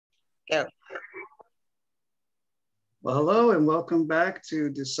Go. Well, hello and welcome back to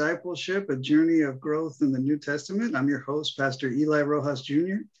Discipleship, a journey of growth in the New Testament. I'm your host, Pastor Eli Rojas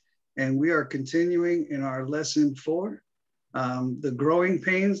Jr., and we are continuing in our lesson 4, the growing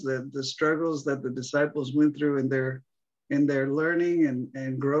pains, the struggles that the disciples went through in their learning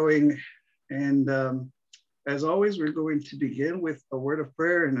and growing. And as always, we're going to begin with a word of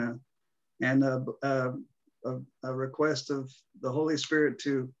prayer and a request of the Holy Spirit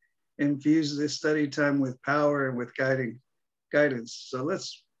to infuse this study time with power and with guidance. So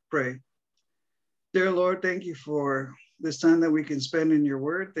let's pray. Dear Lord, thank you for this time that we can spend in your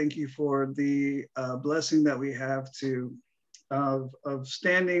word. Thank you for the blessing that we have of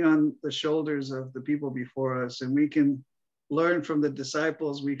standing on the shoulders of the people before us, and we can learn from the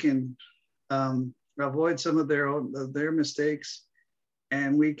disciples. We can avoid some of their mistakes,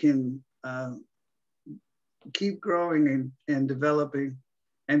 and we can keep growing and developing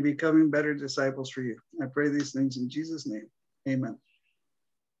and becoming better disciples for you. I pray these things in Jesus' name. Amen.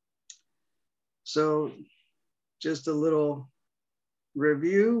 So just a little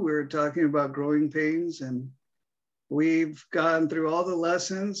review. We're talking about growing pains, and we've gone through all the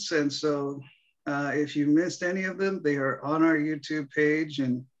lessons. And so if you missed any of them, they are on our YouTube page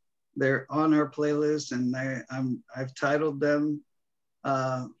and they're on our playlist. And I've titled them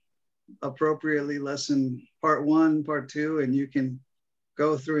appropriately, lesson part 1, part 2, and you can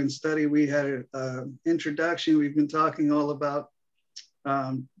go through and study. We had an introduction. We've been talking all about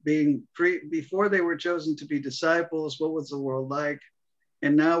being before they were chosen to be disciples. What was the world like?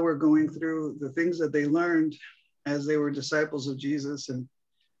 And now we're going through the things that they learned as they were disciples of Jesus. And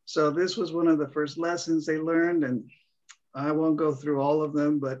so this was one of the first lessons they learned, and I won't go through all of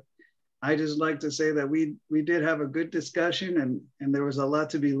them, but I just like to say that we did have a good discussion, and there was a lot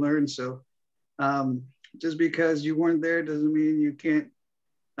to be learned. So just because you weren't there doesn't mean you can't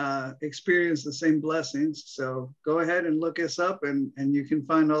experience the same blessings. So go ahead and look us up, and you can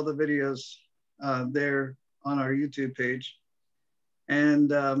find all the videos there on our YouTube page.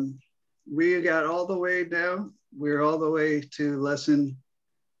 And we got all the way down. We're all the way to lesson,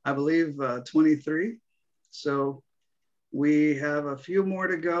 I believe, 23. So we have a few more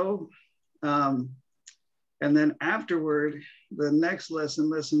to go. And then afterward, the next lesson,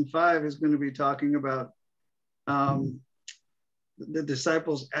 lesson 5, is going to be talking about the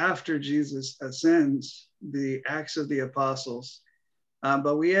disciples after Jesus ascends, the Acts of the Apostles.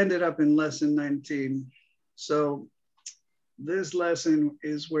 But we ended up in lesson 19. So this lesson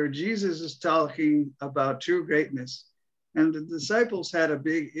is where Jesus is talking about true greatness. And the disciples had a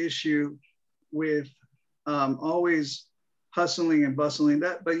big issue with always hustling and bustling.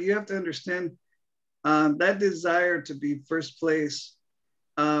 But you have to understand that desire to be first place,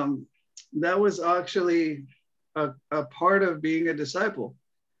 that was actually a part of being a disciple.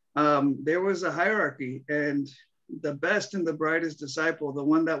 There was a hierarchy, and the best and the brightest disciple, the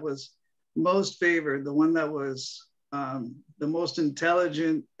one that was most favored, the one that was the most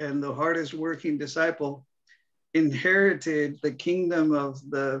intelligent and the hardest working disciple, inherited the kingdom of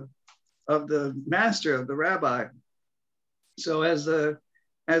the master, of the rabbi. So as the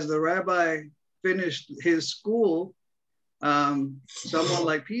rabbi finished his school, someone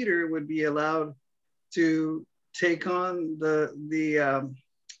like Peter would be allowed to take on the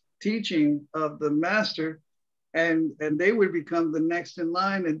teaching of the master, and they would become the next in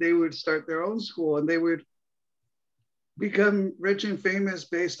line, and they would start their own school, and they would become rich and famous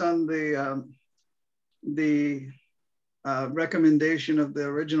based on the recommendation of the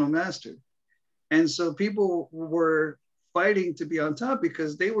original master. And so people were fighting to be on top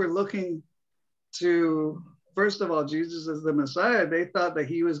because they were looking to, first of all, Jesus as the Messiah. They thought that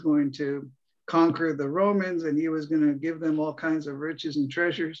he was going to conquer the Romans, and he was going to give them all kinds of riches and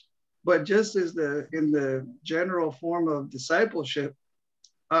treasures. But just as in the general form of discipleship,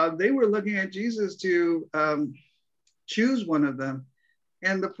 they were looking at Jesus to choose one of them.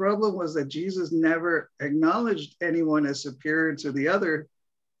 And the problem was that Jesus never acknowledged anyone as superior to the other.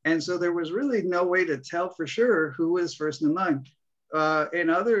 And so there was really no way to tell for sure who was first in line. In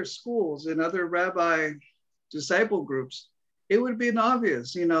other schools, in other rabbi disciple groups, it would have been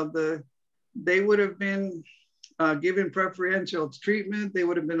obvious. They would have been given preferential treatment. They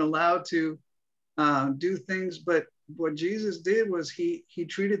would have been allowed to do things. But what Jesus did was he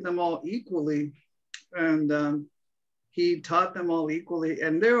treated them all equally, and he taught them all equally.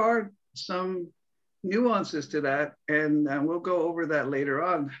 And there are some nuances to that, and we'll go over that later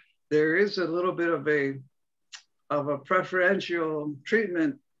on. There is a little bit of a preferential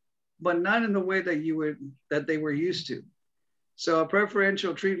treatment, but not in the way that they were used to. So a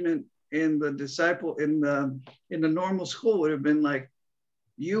preferential treatment in the normal school would have been like,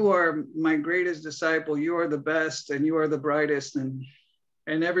 you are my greatest disciple, you are the best, and you are the brightest, and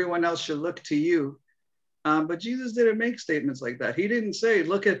everyone else should look to you. But Jesus didn't make statements like that. He didn't say,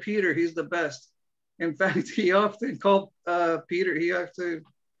 look at Peter, he's the best. In fact, he often called Peter, he often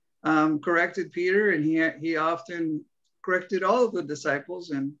corrected Peter, and he often corrected all of the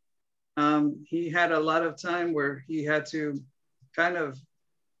disciples. And he had a lot of time where he had to kind of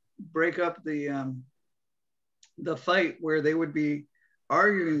break up the fight where they would be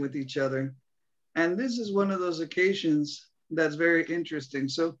arguing with each other. And this is one of those occasions that's very interesting.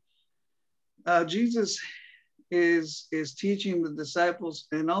 So Jesus is teaching the disciples,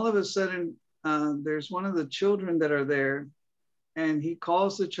 and all of a sudden there's one of the children that are there, and he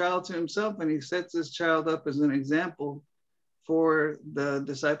calls the child to himself, and he sets this child up as an example for the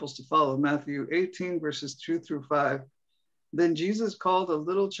disciples to follow. Matthew 18 verses 2-5. Then Jesus called a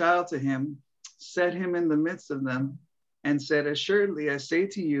little child to him, set him in the midst of them, and said, assuredly I say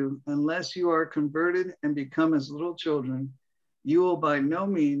to you, unless you are converted and become as little children, you will by no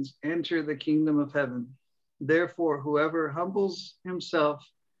means enter the kingdom of heaven. Therefore, whoever humbles himself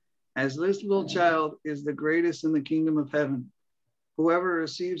as this little child is the greatest in the kingdom of heaven. Whoever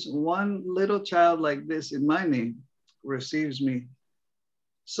receives one little child like this in my name receives me.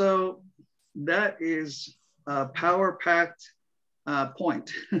 So that is a power-packed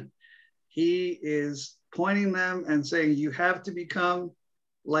point. He is pointing them and saying, you have to become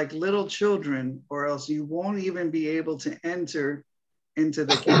like little children, or else you won't even be able to enter into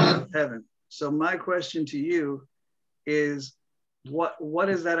the kingdom of heaven. So my question to you is, what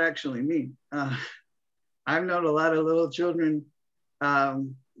does that actually mean? I've known a lot of little children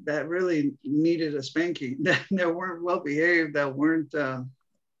that really needed a spanking, that weren't well behaved, that weren't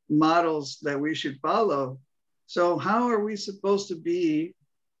models that we should follow. So how are we supposed to be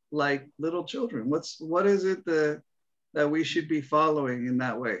like little children? What is it that we should be following in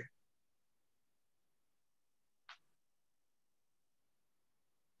that way?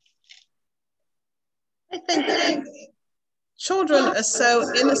 I think children are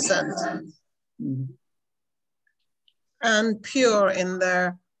so innocent and pure in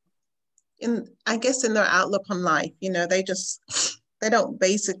their outlook on life. You know, they don't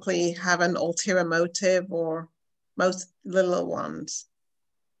basically have an ulterior motive, or most little ones.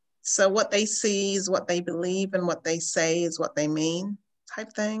 So what they see is what they believe, and what they say is what they mean,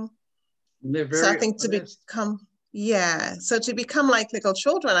 type thing. So I think to become like little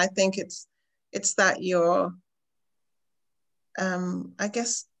children, I think it's that you're, I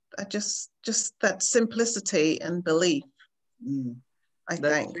guess, just that simplicity and belief. I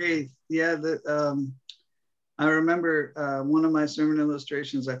think. Faith. Yeah, I remember one of my sermon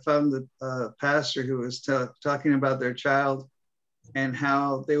illustrations, I found the pastor who was talking about their child and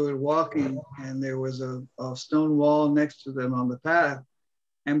how they were walking, and there was a stone wall next to them on the path.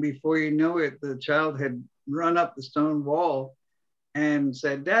 And before you know it, the child had run up the stone wall and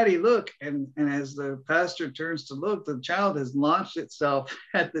said, Daddy, look. And as the pastor turns to look, the child has launched itself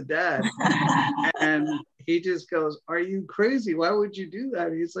at the dad. And he just goes, are you crazy? Why would you do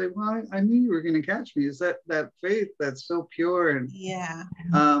that? He's like, well, I knew you were going to catch me. Is that faith that's so pure and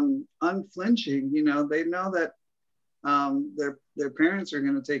unflinching? You know, they know that their parents are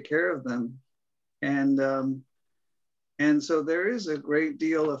going to take care of them. And so there is a great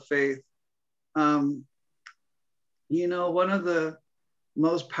deal of faith. You know, one of the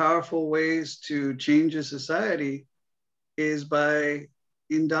most powerful ways to change a society is by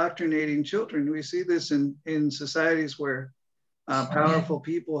indoctrinating children. We see this in societies where powerful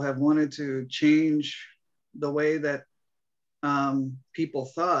people have wanted to change the way that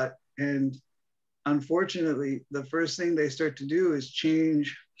people thought. And unfortunately, the first thing they start to do is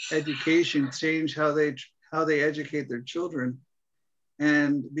change education, change how they educate their children.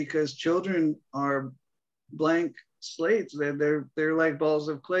 And because children are blank slates, they're like balls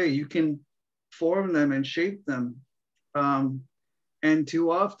of clay. You can form them and shape them. And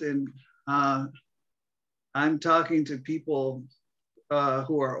too often, I'm talking to people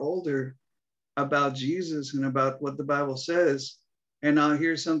who are older about Jesus and about what the Bible says, and I'll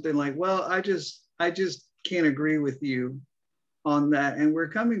hear something like, well, I just can't agree with you on that. And we're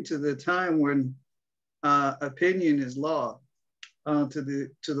coming to the time when opinion is law, to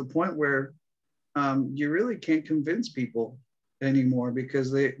the point where you really can't convince people anymore,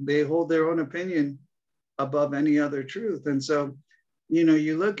 because they hold their own opinion above any other truth. And so, you know,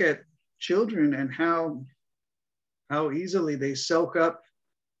 you look at children and how easily they soak up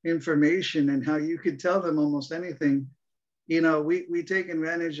information, and how you could tell them almost anything. You know, we take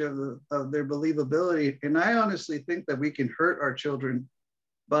advantage of their believability. And I honestly think that we can hurt our children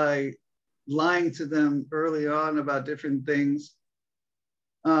by lying to them early on about different things.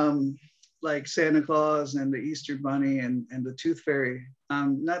 like Santa Claus and the Easter Bunny and the Tooth Fairy.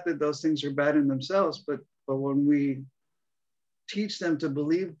 Not that those things are bad in themselves, but when we teach them to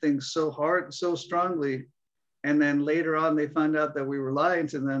believe things so hard, so strongly, and then later on they find out that we were lying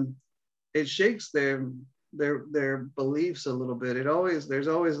to them, it shakes their beliefs a little bit. There's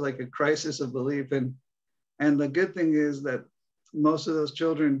always like a crisis of belief, and the good thing is that most of those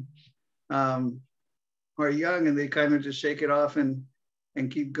children are young and they kind of just shake it off and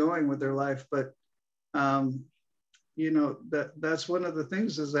keep going with their life. But you know, that's one of the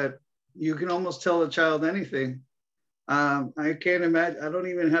things, is that you can almost tell a child anything. I can't imagine, I don't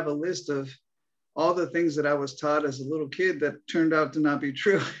even have a list of all the things that I was taught as a little kid that turned out to not be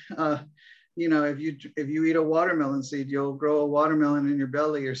true. You know, if you eat a watermelon seed, you'll grow a watermelon in your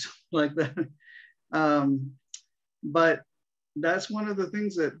belly or something like that. But that's one of the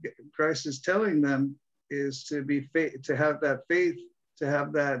things that Christ is telling them, is to have that faith, to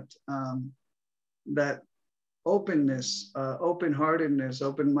have that that openness, open-heartedness,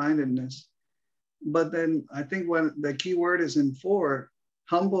 open-mindedness. But then I think when the key word is in 4,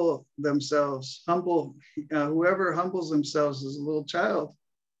 humble themselves. Whoever humbles themselves as a little child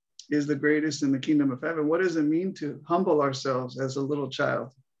is the greatest in the kingdom of heaven. What does it mean to humble ourselves as a little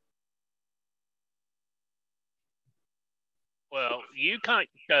child? Well, you kind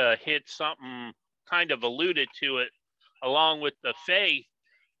of hit something, kind of alluded to it, along with the faith.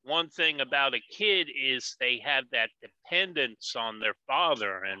 One thing about a kid is they have that dependence on their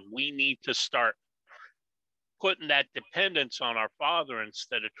father, and we need to start putting that dependence on our father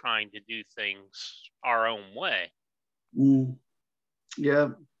instead of trying to do things our own way. Yeah,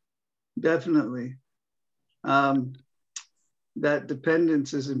 definitely. That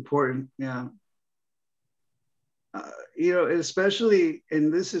dependence is important. Yeah. You know, especially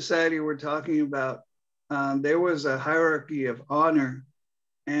in this society we're talking about, there was a hierarchy of honor,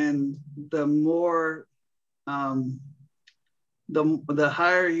 and the more, the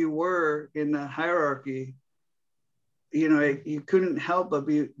higher you were in the hierarchy, you know, you couldn't help but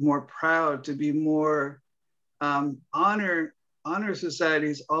be more proud, to be more honor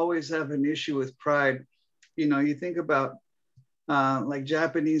societies always have an issue with pride. You know, you think about like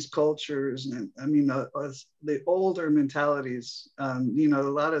Japanese cultures, and I mean the older mentalities. You know, a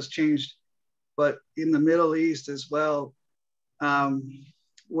lot has changed, but in the Middle East as well,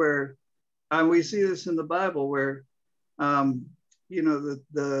 where we see this in the Bible, where you know,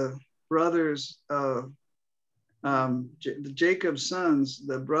 the brothers of Jacob's sons,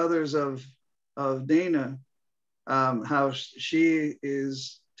 the brothers of Dana, how she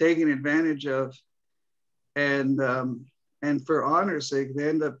is taken advantage of, and for honor's sake, they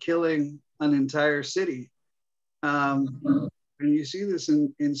end up killing an entire city. And you see this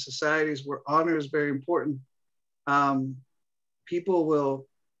in societies where honor is very important. People will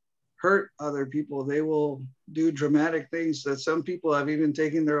hurt other people. They will do dramatic things that some people have even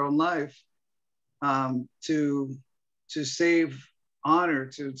taken their own life to save honor,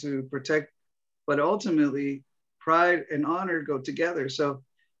 to protect. But ultimately, pride and honor go together. So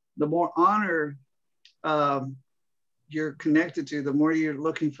the more honor you're connected to, the more you're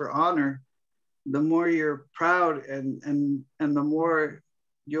looking for honor, the more you're proud, and the more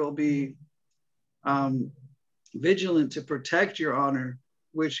you'll be vigilant to protect your honor,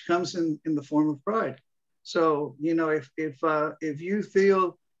 which comes in the form of pride. So, you know, if you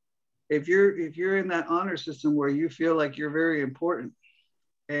feel, if you're in that honor system where you feel like you're very important,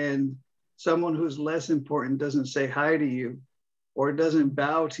 and someone who's less important doesn't say hi to you, or doesn't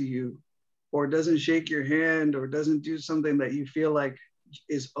bow to you, or doesn't shake your hand, or doesn't do something that you feel like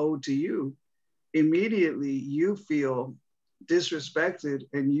is owed to you, immediately you feel disrespected,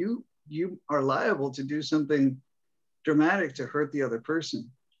 and you are liable to do something dramatic to hurt the other person.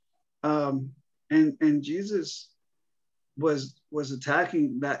 And Jesus was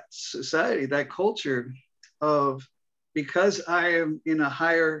attacking that society, that culture of, because I am in a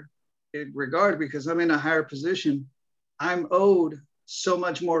higher regard, because I'm in a higher position, I'm owed so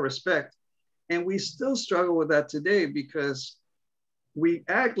much more respect. And we still struggle with that today, because we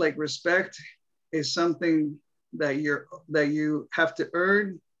act like respect is something that you have to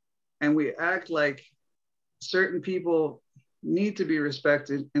earn, and we act like certain people need to be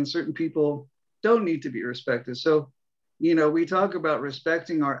respected and certain people don't need to be respected. So, you know, we talk about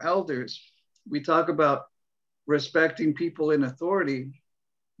respecting our elders, we talk about respecting people in authority,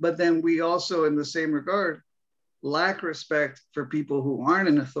 but then we also, in the same regard, lack respect for people who aren't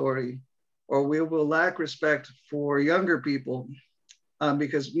in authority, or we will lack respect for younger people,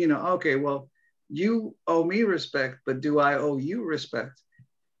 because, you know, okay, well, you owe me respect, but do I owe you respect?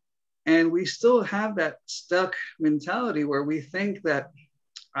 And we still have that stuck mentality where we think that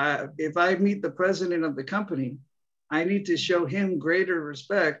if I meet the president of the company, I need to show him greater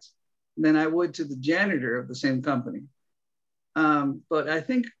respect than I would to the janitor of the same company. But I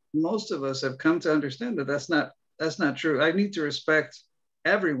think most of us have come to understand that that's not true. I need to respect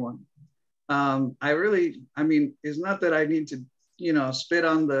everyone. I mean, it's not that I need to, spit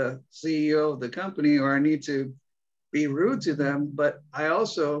on the CEO of the company, or I need to be rude to them, but I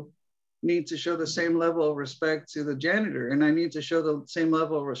also need to show the same level of respect to the janitor, and I need to show the same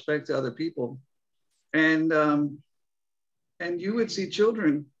level of respect to other people. And you would see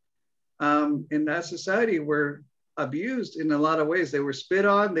children in that society were abused in a lot of ways. They were spit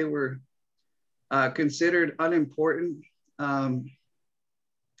on. They were considered unimportant.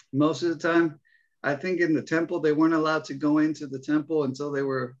 Most of the time, I think in the temple, they weren't allowed to go into the temple until they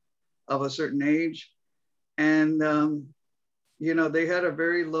were of a certain age. And, they had a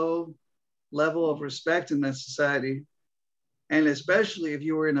very low level of respect in that society. And especially if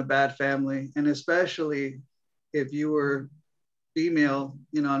you were in a bad family, and especially if you were female,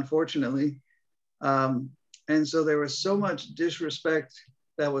 unfortunately. And so there was so much disrespect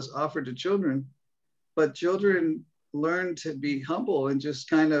that was offered to children, but children learned to be humble and just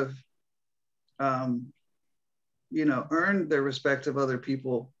kind of, earn the respect of other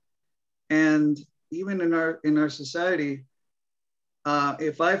people. And even in our society,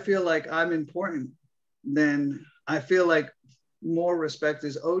 if I feel like I'm important, then I feel like more respect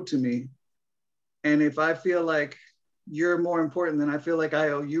is owed to me. And if I feel like you're more important, then I feel like I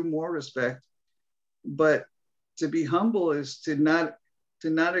owe you more respect. But to be humble is to not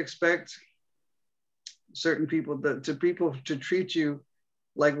expect certain people to treat you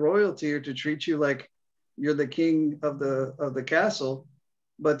like royalty, or to treat you like you're the king of the castle,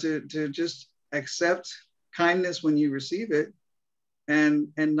 but to just accept kindness when you receive it,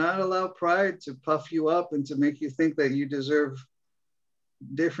 and not allow pride to puff you up and to make you think that you deserve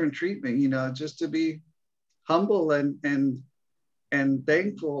different treatment. Just to be humble and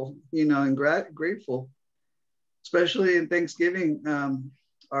thankful, and grateful. Especially in Thanksgiving,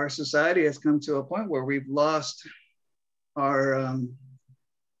 our society has come to a point where we've lost our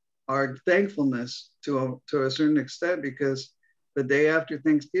thankfulness to a certain extent, because the day after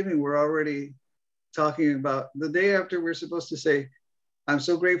Thanksgiving, we're already talking about the day after we're supposed to say, I'm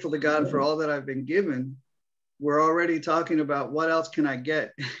so grateful to God for all that I've been given. We're already talking about what else can I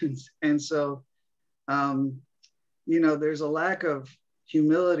get? And so, there's a lack of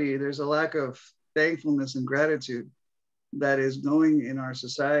humility. There's a lack of thankfulness and gratitude that is going in our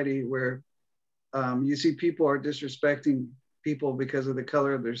society, where you see people are disrespecting people because of the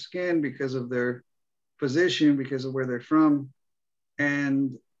color of their skin, because of their position, because of where they're from.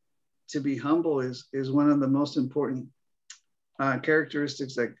 And to be humble is one of the most important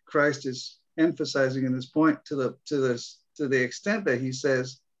characteristics that Christ is emphasizing in this point, to the extent that he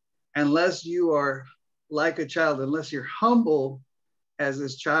says, unless you are like a child, unless you're humble as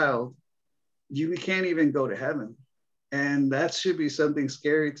this child, you can't even go to heaven. And that should be something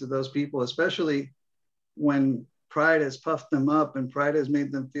scary to those people, especially when pride has puffed them up and pride has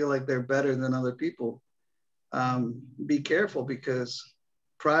made them feel like they're better than other people. Be careful, because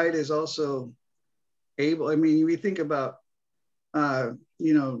pride is also able, we think about,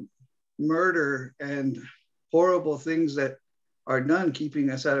 murder and horrible things that are done keeping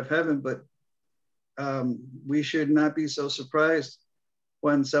us out of heaven, but we should not be so surprised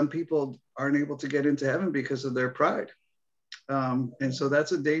when some people aren't able to get into heaven because of their pride. And so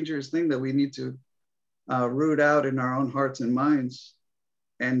that's a dangerous thing that we need to root out in our own hearts and minds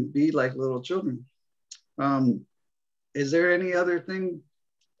and be like little children. Is there any other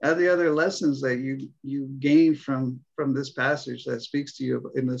lessons that you gained from this passage that speaks to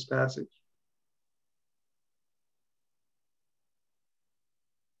you in this passage?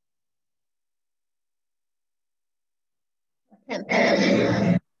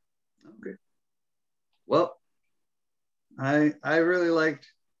 Okay. Well, I really liked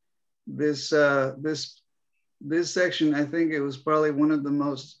this section. I think it was probably one of the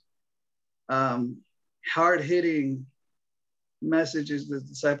most hard-hitting messages the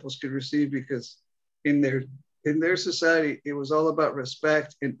disciples could receive, because in their society, it was all about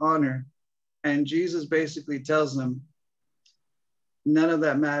respect and honor. And Jesus basically tells them, none of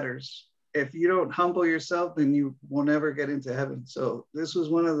that matters. If you don't humble yourself, then you will never get into heaven. So this was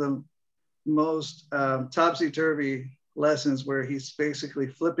one of the most topsy-turvy lessons, where he's basically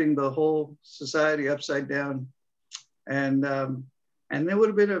flipping the whole society upside down. And it would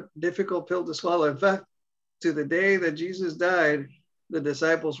have been a difficult pill to swallow. In fact, to the day that Jesus died, the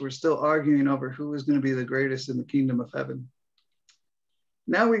disciples were still arguing over who was going to be the greatest in the kingdom of heaven.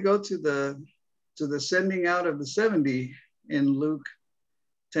 Now we go to the sending out of the 70 in Luke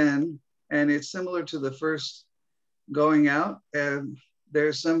 10, and it's similar to the first going out. And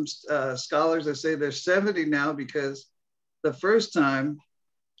there's some scholars that say there's 70 now, because the first time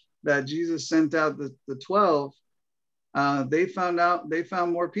that Jesus sent out the 12, they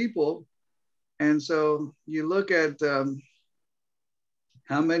found more people. And so you look at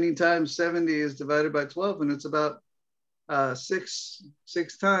how many times 70 is divided by 12, and it's about six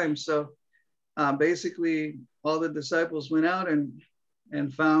times. So basically all the disciples went out and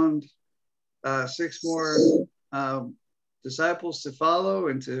found 6 more disciples to follow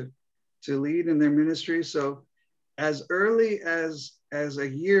and to lead in their ministry. So as early as a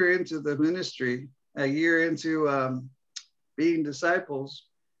year into the ministry, a year into being disciples,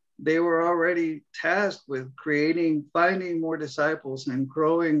 they were already tasked with finding more disciples and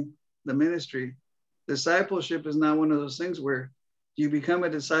growing the ministry. Discipleship is not one of those things where you become a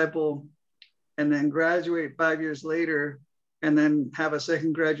disciple and then graduate 5 years later and then have a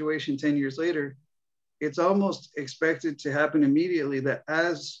second graduation 10 years later. It's almost expected to happen immediately, that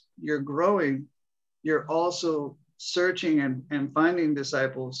as you're growing, you're also searching and finding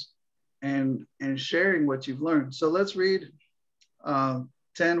disciples and sharing what you've learned. So let's read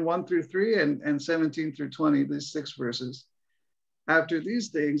 10, 1 through 3 and 17 through 20, these 6 verses. After these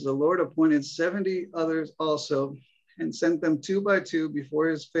things, the Lord appointed 70 others also and sent them 2 by 2 before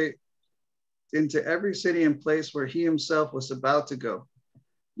his face into every city and place where he himself was about to go.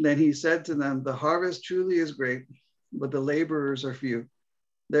 Then he said to them, the harvest truly is great, but the laborers are few.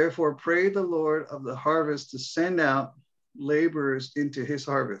 Therefore, pray the Lord of the harvest to send out laborers into his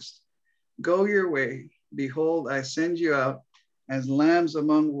harvest. Go your way. Behold, I send you out as lambs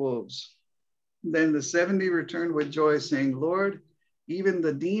among wolves. Then the 70 returned with joy, saying, Lord, even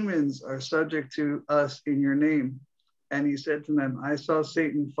the demons are subject to us in your name. And he said to them, I saw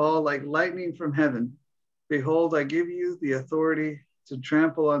Satan fall like lightning from heaven. Behold, I give you the authority to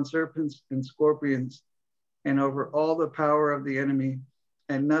trample on serpents and scorpions and over all the power of the enemy,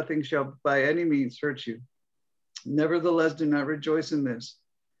 and nothing shall by any means hurt you. Nevertheless, do not rejoice in this,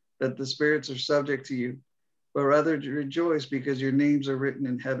 that the spirits are subject to you, but rather rejoice because your names are written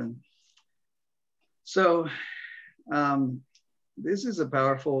in heaven. So this is a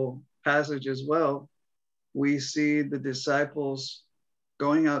powerful passage as well. We see the disciples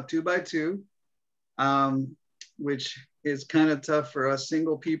going out 2 by 2, which is kind of tough for us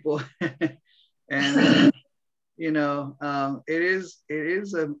single people. And it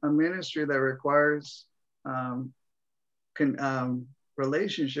is a ministry that requires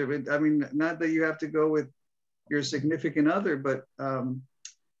relationship. Not that you have to go with your significant other, but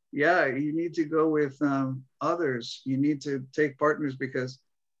you need to go with others. You need to take partners, because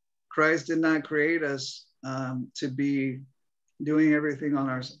Christ did not create us to be doing everything on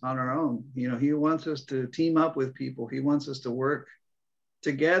our own. He wants us to team up with people. He wants us to work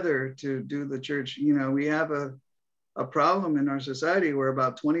together to do the church. We have a problem in our society where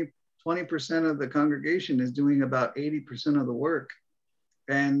about 20% of the congregation is doing about 80% of the work.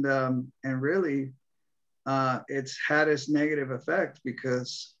 And really, it's had its negative effect,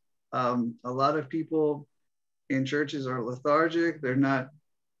 because a lot of people in churches are lethargic. They're not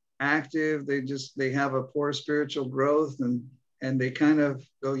active. They have a poor spiritual growth, and they kind of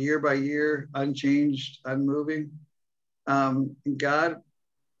go year by year, unchanged, unmoving. God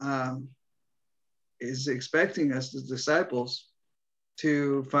is expecting us as disciples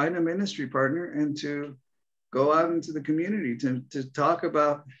to find a ministry partner and to go out into the community to talk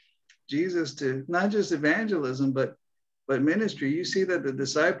about Jesus, to not just evangelism, but ministry. You see that the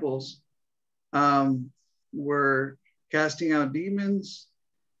disciples were casting out demons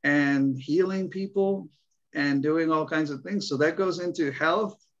and healing people and doing all kinds of things. So that goes into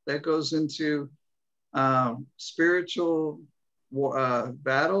health, that goes into spiritual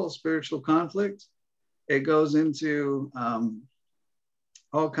battle, spiritual conflict. It goes into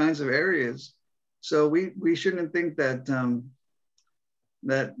all kinds of areas. So we shouldn't think that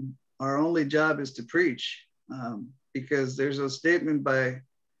that our only job is to preach, because there's a statement by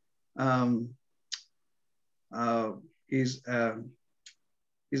he's a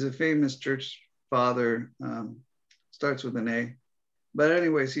famous church father, starts with an A. But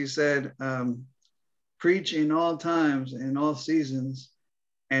anyways, he said, preach in all times, in all seasons,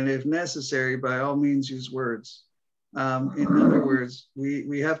 and if necessary, by all means, use words. In other words,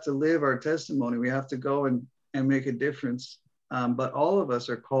 we have to live our testimony. We have to go and make a difference. But all of us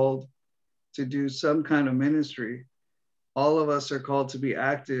are called to do some kind of ministry. All of us are called to be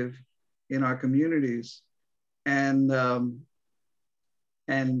active in our communities. And not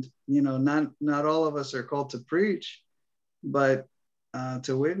all of us are called to preach, but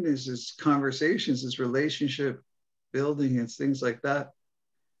to witness. It's conversations, it's relationship building, it's things like that.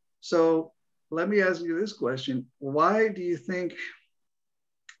 So let me ask you this question. Why do you think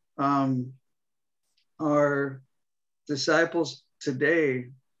our disciples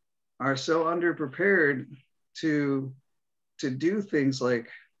today are so underprepared to do things like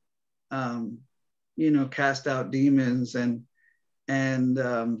cast out demons and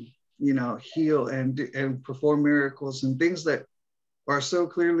heal and perform miracles and things that are so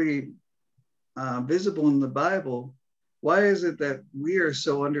clearly visible in the Bible? Why is it that we are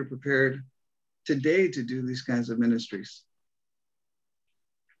so underprepared today to do these kinds of ministries?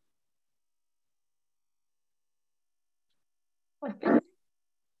 I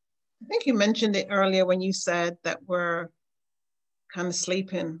think you mentioned it earlier when you said that we're kind of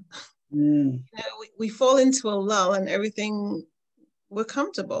sleeping. We fall into a lull and everything, we're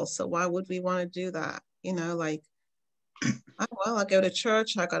comfortable. So why would we want to do that? Like, I go to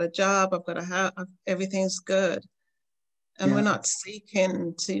church, I got a job, I've got a house, everything's good. And we're not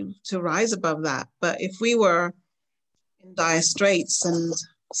seeking to rise above that. But if we were in dire straits and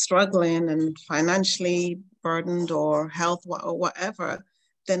struggling and financially burdened or health or whatever,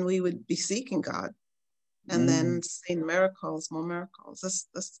 then we would be seeking God and then seeing miracles, more miracles.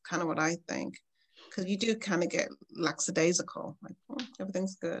 That's kind of what I think. Because you do kind of get lackadaisical, like,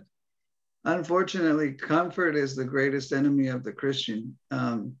 everything's good. Unfortunately, comfort is the greatest enemy of the Christian.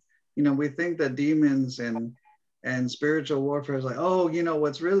 We think that demons and spiritual warfare is like,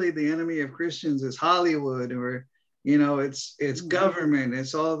 what's really the enemy of Christians is Hollywood, or it's government,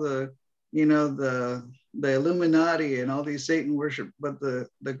 it's all the Illuminati and all these Satan worship. But the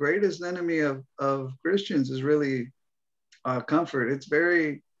greatest enemy of Christians is really comfort. It's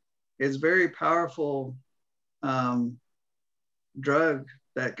very powerful drug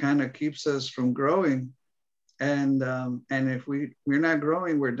that kind of keeps us from growing. And if we're not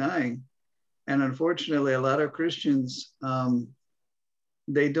growing, we're dying. And unfortunately, a lot of Christians,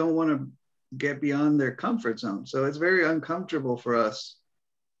 they don't want to get beyond their comfort zone. So it's very uncomfortable for us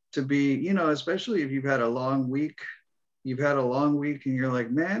to be, especially if you've had a long week and you're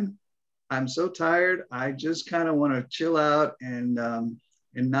like, man, I'm so tired. I just kind of want to chill out and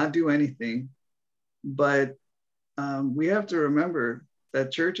not do anything. But we have to remember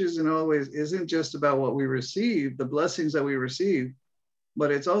that church isn't just about what we receive, the blessings that we receive,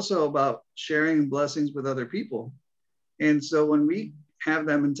 but it's also about sharing blessings with other people. And so when we have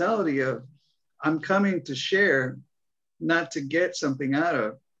that mentality of, I'm coming to share, not to get something out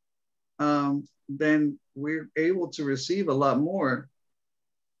of, then we're able to receive a lot more,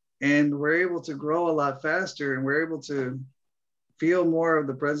 and we're able to grow a lot faster, and we're able to feel more of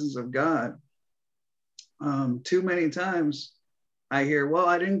the presence of God. Too many times I hear, well,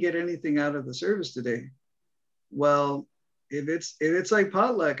 I didn't get anything out of the service today. Well, if it's like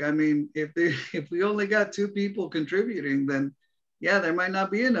potluck, I mean, if we only got 2 people contributing, then yeah, there might not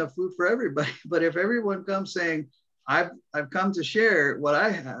be enough food for everybody. But if everyone comes saying, I've come to share what I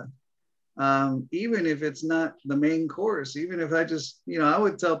have, even if it's not the main course, even if I just, I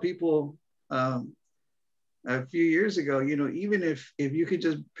would tell people a few years ago, even if you could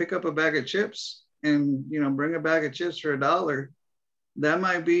just pick up a bag of chips and, bring a bag of chips for $1, that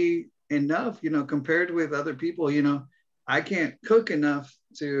might be enough, compared with other people. I can't cook enough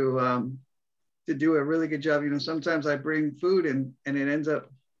to do a really good job. Sometimes I bring food and it ends up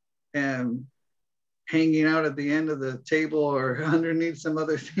hanging out at the end of the table or underneath some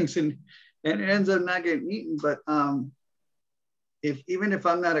other things, and it ends up not getting eaten. But even if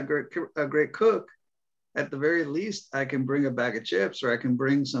I'm not a great cook, at the very least, I can bring a bag of chips, or I can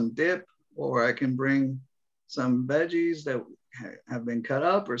bring some dip, or I can bring some veggies that have been cut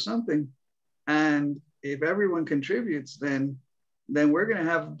up or something. And if everyone contributes, then we're going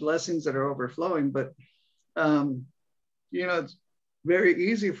to have blessings that are overflowing. But it's very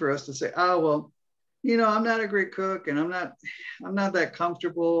easy for us to say, oh, well, I'm not a great cook, and I'm not that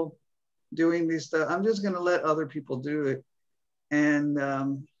comfortable doing these stuff. I'm just going to let other people do it.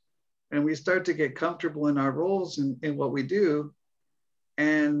 And we start to get comfortable in our roles in what we do.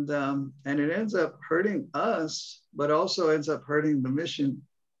 And it ends up hurting us, but also ends up hurting the mission.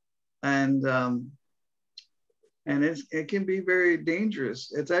 And it can be very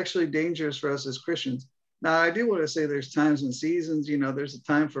dangerous. It's actually dangerous for us as Christians. Now, I do want to say there's times and seasons. There's a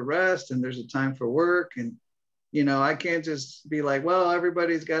time for rest, and there's a time for work. And I can't just be like, well,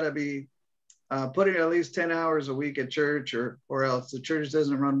 everybody's got to be putting at least 10 hours a week at church, or else the church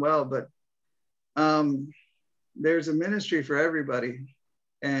doesn't run well. But there's a ministry for everybody.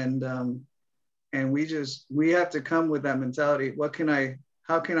 And we have to come with that mentality.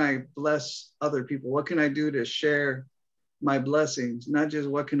 How can I bless other people? What can I do to share my blessings? Not just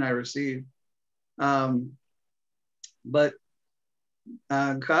what can I receive? But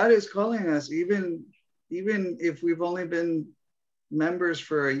God is calling us, even if we've only been members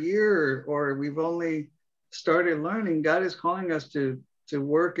for a year, or we've only started learning. God is calling us to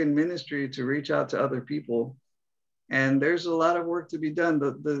work in ministry, to reach out to other people. And there's a lot of work to be done.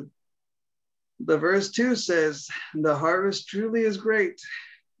 The verse 2 says, the harvest truly is great,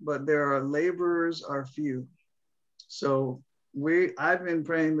 but there are laborers are few. So I've been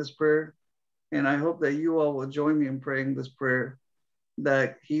praying this prayer, and I hope that you all will join me in praying this prayer,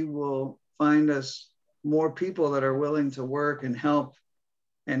 that he will find us more people that are willing to work and help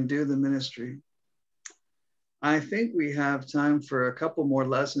and do the ministry. I think we have time for a couple more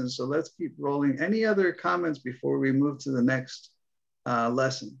lessons, so let's keep rolling. Any other comments before we move to the next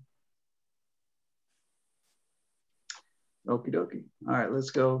lesson? Okie dokie. All right,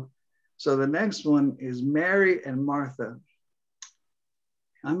 let's go. So the next one is Mary and Martha.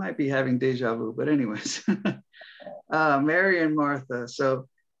 I might be having deja vu, but anyways, Mary and Martha. So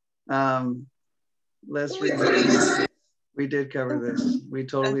let's read it. We did cover this. We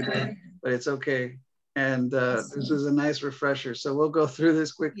totally did, but it's okay. And this is a nice refresher. So we'll go through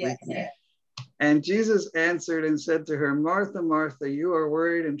this quickly. Yes. And Jesus answered and said to her, Martha, Martha, you are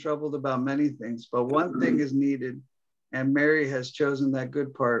worried and troubled about many things, but one thing is needed. And Mary has chosen that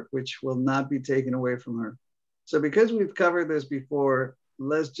good part, which will not be taken away from her. So because we've covered this before,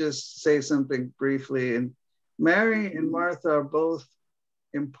 let's just say something briefly. And Mary and Martha are both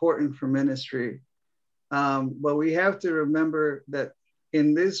important for ministry. But we have to remember that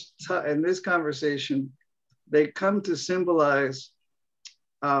in this conversation, they come to symbolize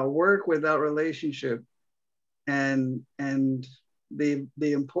work without relationship, and the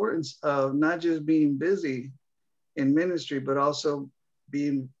importance of not just being busy in ministry, but also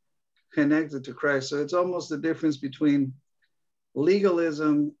being connected to Christ. So it's almost the difference between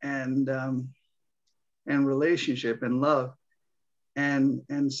legalism and relationship and love.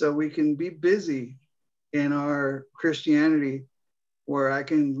 And so we can be busy in our Christianity, where I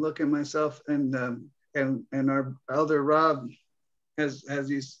can look at myself, and our elder Rob has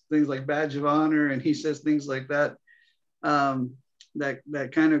these things like badge of honor, and he says things like that,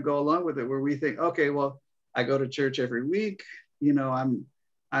 that kind of go along with it, where we think, okay, well, I go to church every week,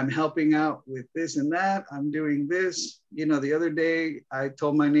 I'm helping out with this and that, I'm doing this. The other day I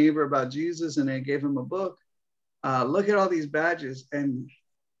told my neighbor about Jesus and I gave him a book. Look at all these badges, and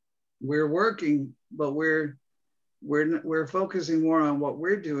we're working, but we're focusing more on what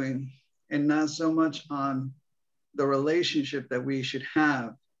we're doing and not so much on the relationship that we should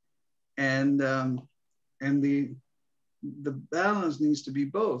have. And the balance needs to be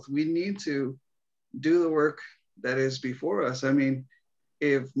both. We need to do the work that is before us. I mean,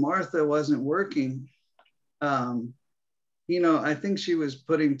 if Martha wasn't working, I think she was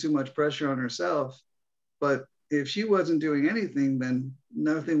putting too much pressure on herself. But if she wasn't doing anything, then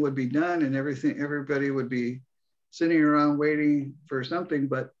nothing would be done, and everybody would be sitting around waiting for something.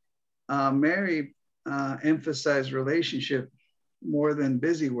 But Mary emphasized relationship more than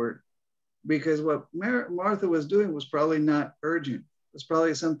busy work, because what Martha was doing was probably not urgent. It's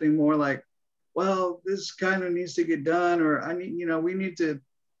probably something more like, well, this kind of needs to get done, or we need to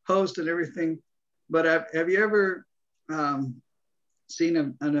post and everything. But have you ever seen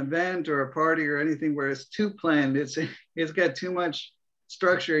an event or a party or anything where it's too planned? It's got too much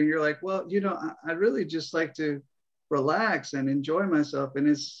structure, and you're like, well, I'd really just like to relax and enjoy myself. And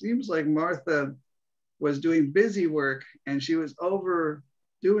it seems like Martha was doing busy work, and she was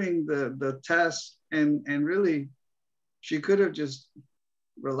overdoing the tasks, and really she could have just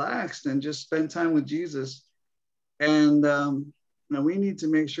relaxed and just spent time with Jesus. And we need to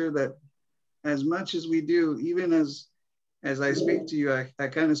make sure that as much as we do, even as I speak to you, I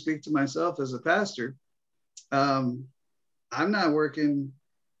kind of speak to myself as a pastor. I'm not working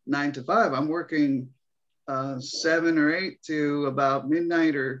 9 to 5. I'm working 7 or 8 to about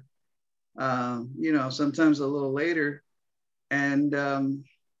midnight, or sometimes a little later. And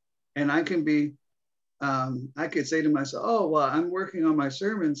I can be, I could say to myself, oh, well, I'm working on my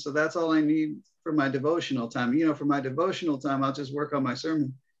sermon, so that's all I need for my devotional time. For my devotional time, I'll just work on my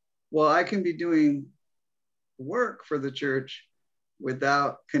sermon. Well, I can be doing work for the church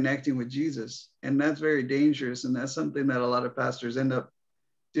without connecting with Jesus. And that's very dangerous. And that's something that a lot of pastors end up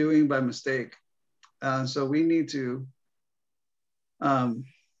doing by mistake. So we need to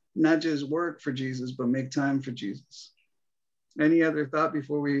not just work for Jesus, but make time for Jesus. Any other thought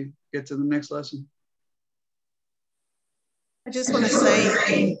before we get to the next lesson? I just want to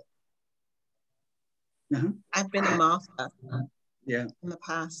say, I've been a Martha in the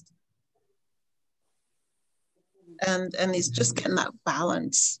past. And it's just getting that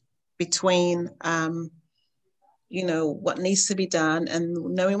balance between, what needs to be done, and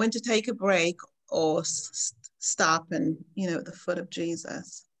knowing when to take a break or stop and, at the foot of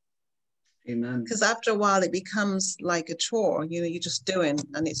Jesus. Amen. Because after a while, it becomes like a chore, you're just doing,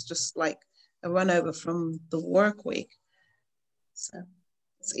 and it's just like a run over from the work week. So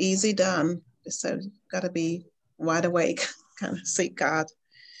it's easy done. So you've got to be wide awake, kind of seek God.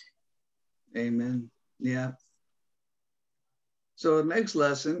 Amen. Yeah. So the next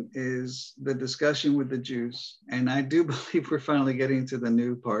lesson is the discussion with the Jews. And I do believe we're finally getting to the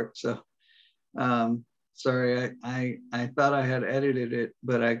new part. So sorry, I thought I had edited it,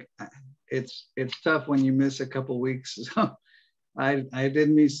 but it's tough when you miss a couple weeks. So I did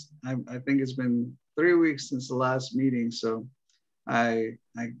miss, I think it's been 3 weeks since the last meeting. So I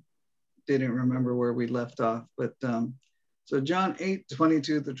didn't remember where we left off. But so John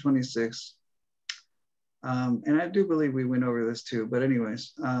 8:22 through 26. And I do believe we went over this too, but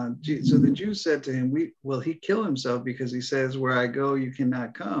anyways, so the Jews said to him, will he kill himself because he says, where I go, you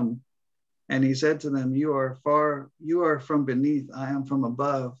cannot come. And he said to them, you are from beneath, I am from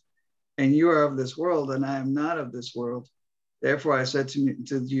above, and you are of this world, and I am not of this world. Therefore I said to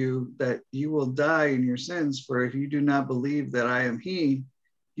you that you will die in your sins, for if you do not believe that I am he,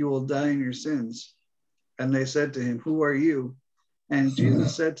 you will die in your sins. And they said to him, who are you? And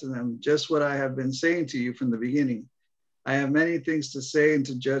Jesus said to them, just what I have been saying to you from the beginning. I have many things to say and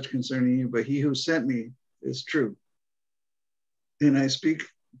to judge concerning you, but he who sent me is true. And I speak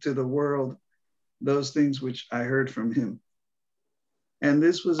to the world those things which I heard from him. And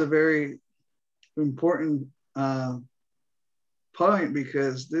this was a very important point,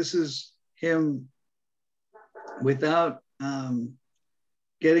 because this is him, without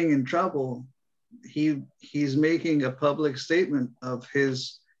getting in trouble, he's making a public statement of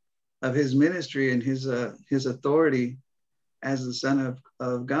his ministry and his authority as the Son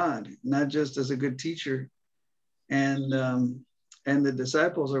of God, not just as a good teacher. And the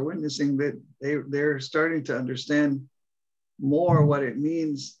disciples are witnessing that they're starting to understand more what it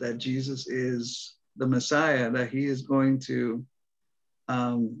means that Jesus is the Messiah, that he is going to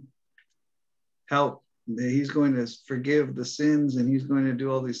help, that he's going to forgive the sins, and he's going to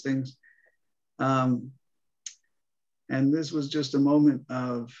do all these things. And this was just a moment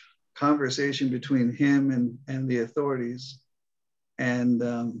of conversation between him and the authorities. And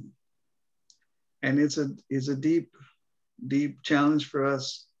it's a deep challenge for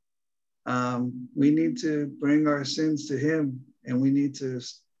us. We need to bring our sins to him, and we need to,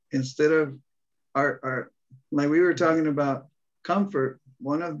 instead of our like we were talking about comfort,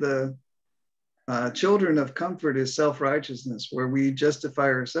 one of the children of comfort is self-righteousness, where we justify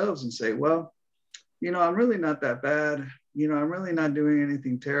ourselves and say, well, I'm really not that bad. I'm really not doing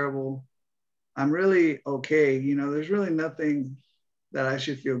anything terrible. I'm really okay. There's really nothing that I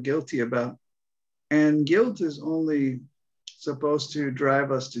should feel guilty about. And guilt is only supposed to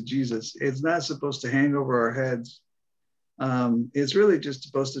drive us to Jesus. It's not supposed to hang over our heads. It's really just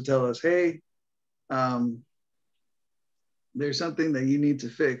supposed to tell us, hey, there's something that you need to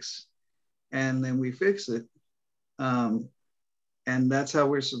fix. And then we fix it. And that's how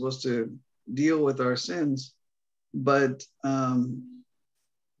we're supposed to deal with our sins. But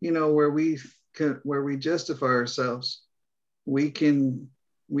where we justify ourselves, we can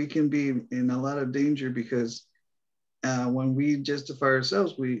be in a lot of danger, because when we justify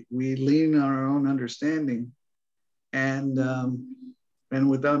ourselves, we lean on our own understanding, and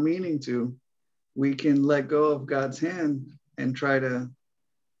without meaning to, we can let go of God's hand and try to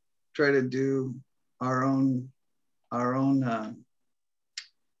do our own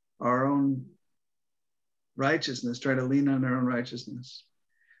righteousness, try to lean on our own righteousness.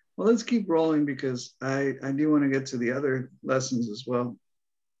 Well, let's keep rolling, because I do want to get to the other lessons as well.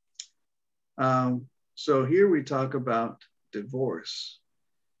 So here we talk about divorce.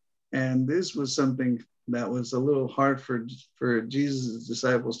 And this was something that was a little hard for Jesus'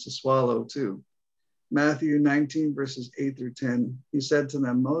 disciples to swallow too. Matthew 19, verses 8 through 10, he said to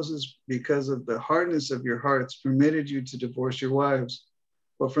them, Moses, because of the hardness of your hearts, permitted you to divorce your wives.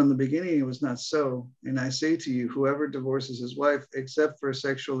 But from the beginning, it was not so. And I say to you, whoever divorces his wife, except for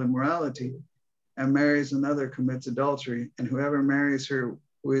sexual immorality, and marries another, commits adultery. And whoever marries her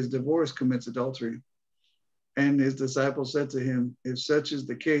who is divorced commits adultery. And his disciples said to him, if such is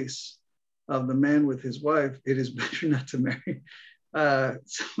the case of the man with his wife, it is better not to marry.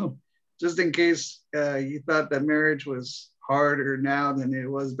 So just in case you thought that marriage was harder now than it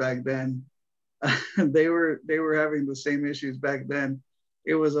was back then, they were having the same issues back then.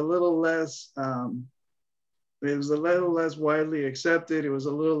 It was a little less widely accepted. It was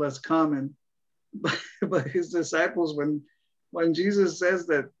a little less common. But his disciples, when Jesus says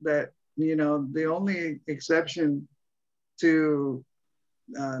that the only exception to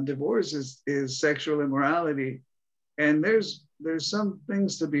divorce is sexual immorality. And there's some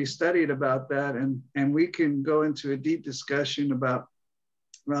things to be studied about that, and we can go into a deep discussion about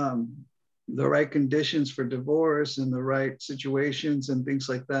the right conditions for divorce and the right situations and things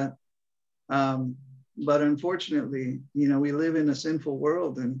like that. But unfortunately, we live in a sinful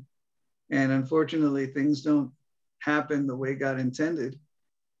world, and unfortunately things don't happen the way God intended.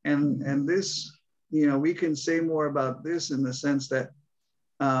 And this, we can say more about this in the sense that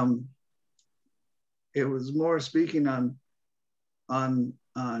it was more speaking on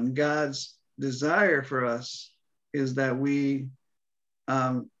God's desire for us, is that we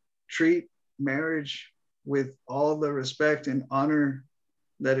treat marriage with all the respect and honor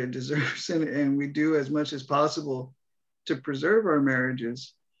that it deserves, and we do as much as possible to preserve our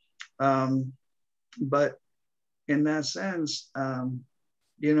marriages. But in that sense,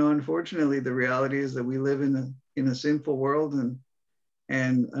 unfortunately, the reality is that we live in a sinful world,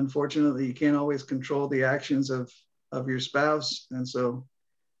 and unfortunately, you can't always control the actions of your spouse, and so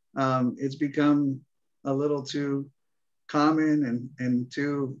it's become a little too common and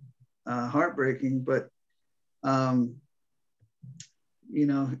too heartbreaking. But I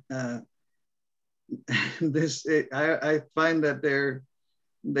find that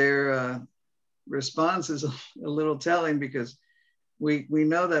their response is a little telling, because we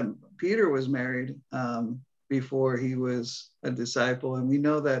know that Peter was married before he was a disciple, and we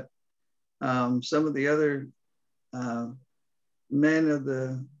know that some of the other men of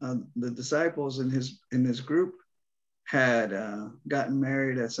the disciples in his group had gotten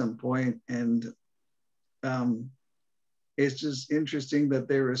married at some point, and it's just interesting that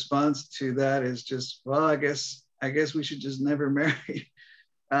their response to that is just, well, I guess we should just never marry.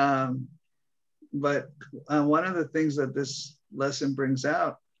 But one of the things that this lesson brings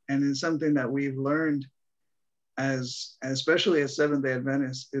out, and it's something that we've learned especially as Seventh-day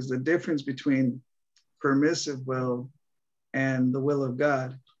Adventists, is the difference between permissive will and the will of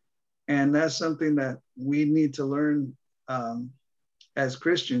God. And that's something that we need to learn as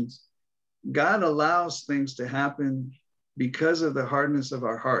Christians. God allows things to happen because of the hardness of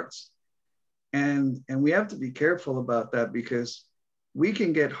our hearts. And we have to be careful about that, because we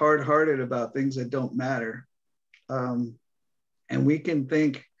can get hard-hearted about things that don't matter. And we can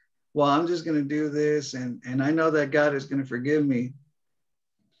think, well, I'm just going to do this, and I know that God is going to forgive me.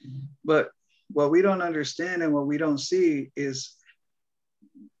 But what we don't understand and what we don't see is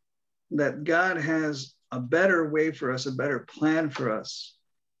that God has a better way for us, a better plan for us.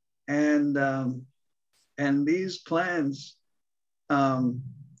 And these plans are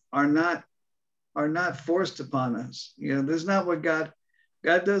not forced upon us. There's not what God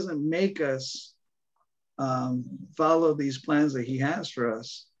doesn't make us follow these plans that he has for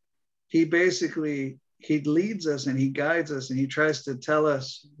us. He leads us and he guides us, and he tries to tell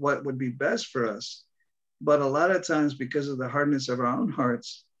us what would be best for us. But a lot of times, because of the hardness of our own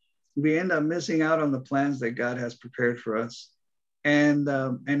hearts, we end up missing out on the plans that God has prepared for us. And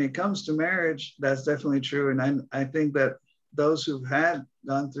it comes to marriage, that's definitely true. And I think that those who've gone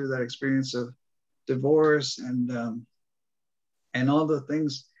through that experience of divorce and all the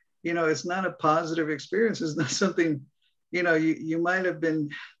things, it's not a positive experience. It's not something, you might have been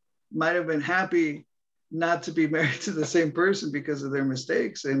happy not to be married to the same person because of their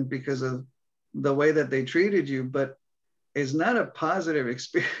mistakes and because of the way that they treated you, but it's not a positive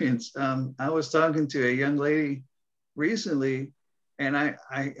experience. I was talking to a young lady recently, and I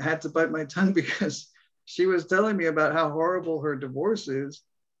had to bite my tongue because she was telling me about how horrible her divorce is.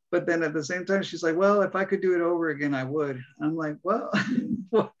 But then at the same time, she's like, well, if I could do it over again, I would. I'm like, well,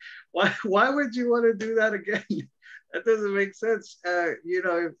 why would you want to do that again? That doesn't make sense.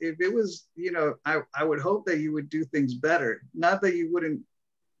 If it was, I would hope that you would do things better. Not that you wouldn't,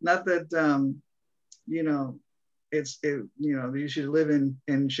 not that, you should live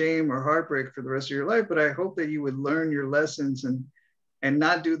in shame or heartbreak for the rest of your life, but I hope that you would learn your lessons and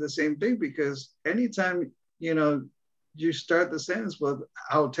not do the same thing, because anytime, you start the sentence with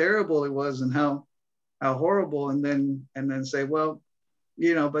how terrible it was and how horrible, and then say, well,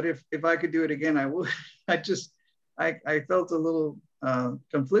 but if I could do it again, I would. I felt a little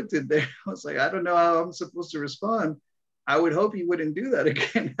conflicted there. I was like, I don't know how I'm supposed to respond. I would hope you wouldn't do that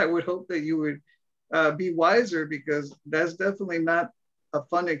again. I would hope that you would be wiser, because that's definitely not a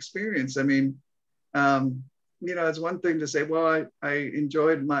fun experience. I mean, it's one thing to say, well, I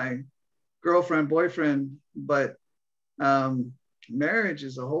enjoyed my girlfriend, boyfriend, but marriage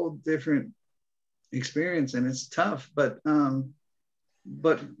is a whole different experience, and it's tough. But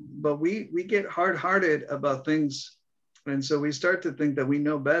we get hard-hearted about things, and so we start to think that we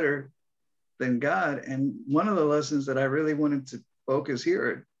know better, than God. And one of the lessons that I really wanted to focus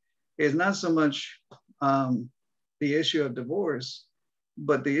here is not so much the issue of divorce,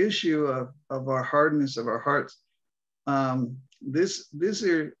 but the issue of our hardness of our hearts.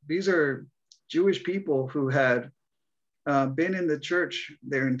 These are Jewish people who had been in the church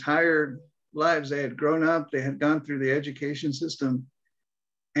their entire lives. They had grown up, they had gone through the education system,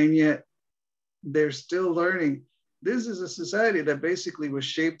 and yet they're still learning. This is a society that basically was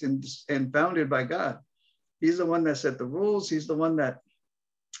shaped and founded by God. He's the one that set the rules. He's the one that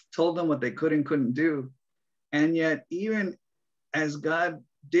told them what they could and couldn't do. And yet, even as God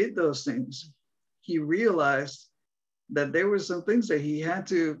did those things, he realized that there were some things that he had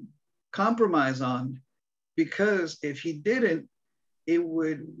to compromise on, because if he didn't, it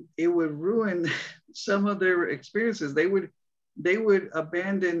would ruin some of their experiences. They would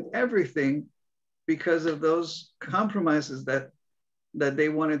abandon everything because of those compromises that they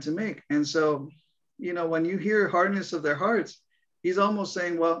wanted to make. And so, when you hear hardness of their hearts, he's almost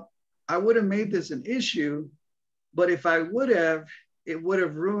saying, well, I would have made this an issue, but if I would have, it would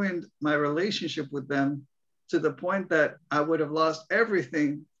have ruined my relationship with them to the point that I would have lost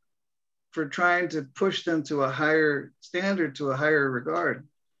everything for trying to push them to a higher standard, to a higher regard.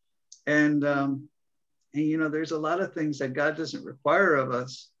 And there's a lot of things that God doesn't require of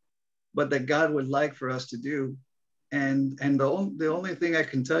us, but that God would like for us to do. And the only thing I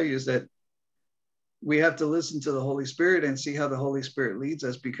can tell you is that we have to listen to the Holy Spirit and see how the Holy Spirit leads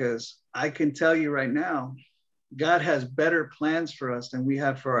us, because I can tell you right now, God has better plans for us than we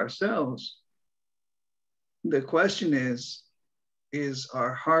have for ourselves. The question is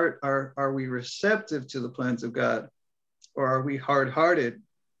our heart, are we receptive to the plans of God, or are we hard-hearted?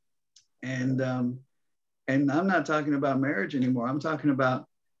 And I'm not talking about marriage anymore. I'm talking about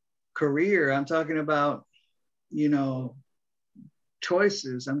career. I'm talking about,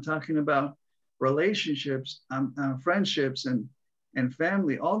 choices. I'm talking about relationships, friendships, and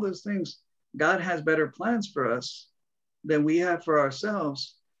family, all those things. God has better plans for us than we have for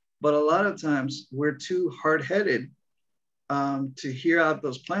ourselves. But a lot of times we're too hard-headed to hear out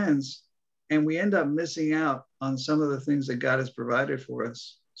those plans, and we end up missing out on some of the things that God has provided for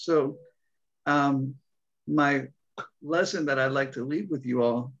us. So my lesson that I'd like to leave with you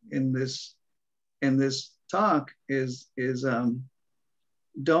all in this talk is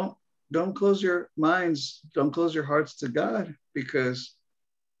don't close your minds, don't close your hearts to God, because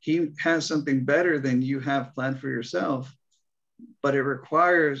he has something better than you have planned for yourself. But it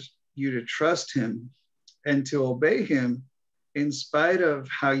requires you to trust him and to obey him in spite of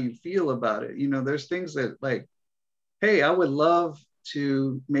how you feel about it. There's things that, like, hey, I would love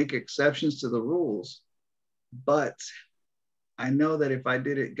to make exceptions to the rules, but I know that if I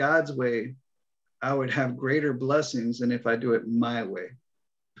did it God's way, I would have greater blessings than if I do it my way.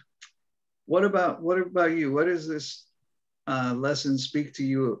 What about you? What does this lesson speak to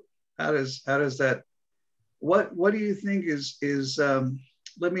you? How does that? What do you think is?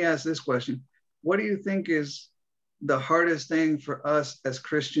 Let me ask this question: what do you think is the hardest thing for us as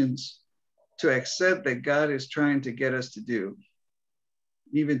Christians to accept that God is trying to get us to do,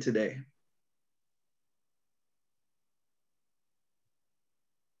 even today?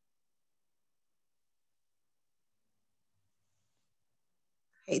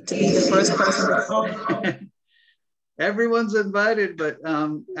 I hate to be the first person to talk. Everyone's invited, but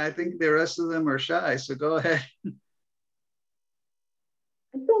I think the rest of them are shy. So go ahead. I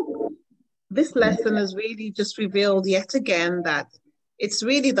think this lesson has really just revealed yet again that it's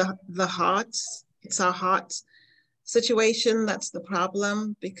really the heart. It's our heart situation that's the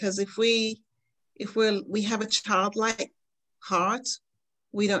problem. Because if we have a childlike heart,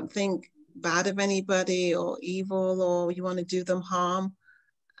 we don't think bad of anybody or evil, or we want to do them harm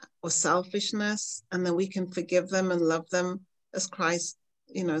or selfishness, and then we can forgive them and love them as Christ,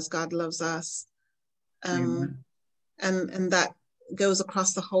 as God loves us. And that goes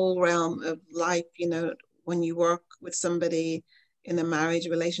across the whole realm of life. When you work with somebody in a marriage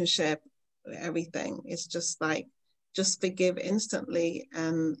relationship, everything, it's just like, just forgive instantly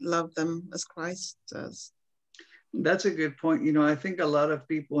and love them as Christ does. That's a good point. I think a lot of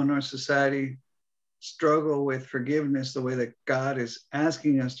people in our society struggle with forgiveness the way that God is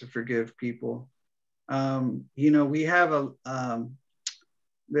asking us to forgive people. We have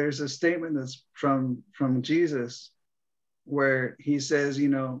there's a statement that's from Jesus where he says,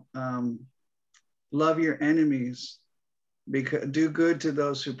 love your enemies, because do good to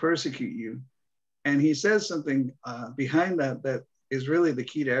those who persecute you. And he says something behind that is really the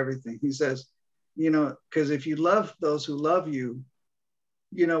key to everything. He says, because if you love those who love you,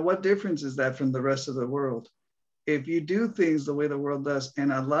 what difference is that from the rest of the world? if you do things the way the world does,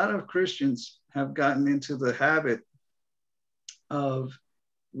 and a lot of Christians have gotten into the habit of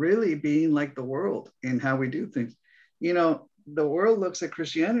really being like the world in how we do things. You know, the world looks at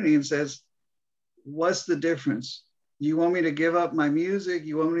Christianity and says, what's the difference? You want me to give up my music?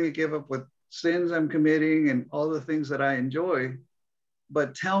 You want me to give up what sins I'm committing and all the things that I enjoy?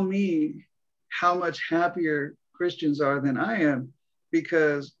 But tell me how much happier Christians are than I am,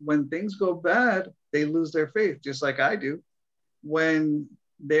 because when things go bad, they lose their faith, just like I do. When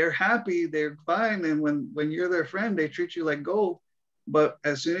they're happy, they're fine. And when you're their friend, they treat you like gold. But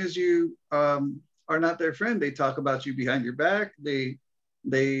as soon as you are not their friend, they talk about you behind your back. They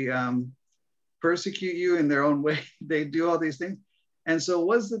persecute you in their own way. They do all these things. And so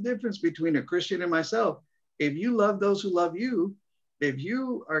what's the difference between a Christian and myself? If you love those who love you, if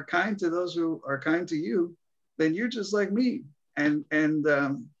you are kind to those who are kind to you, then you're just like me. And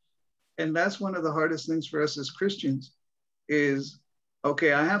that's one of the hardest things for us as Christians is,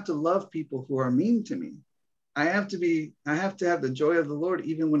 okay, I have to love people who are mean to me. I have to have the joy of the Lord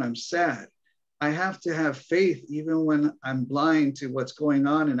even when I'm sad. I have to have faith even when I'm blind to what's going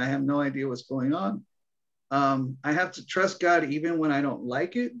on and I have no idea what's going on. I have to trust God even when I don't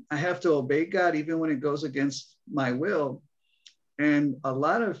like it. I have to obey God even when it goes against my will. And a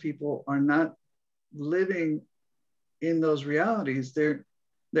lot of people are not living in those realities. They're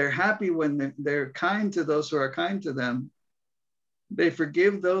happy when they're kind to those who are kind to them. They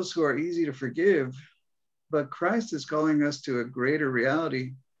forgive those who are easy to forgive. But Christ is calling us to a greater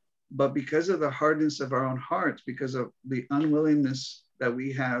reality. But because of the hardness of our own hearts, because of the unwillingness that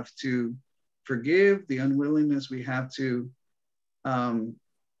we have to forgive, the unwillingness we have to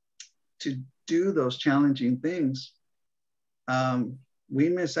do those challenging things, we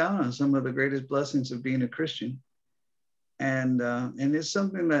miss out on some of the greatest blessings of being a Christian. And it's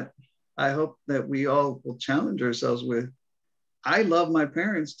something that I hope that we all will challenge ourselves with. I love my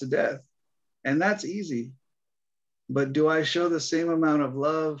parents to death, and that's easy. But do I show the same amount of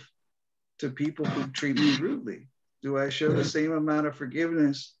love to people who treat me rudely? Do I show the same amount of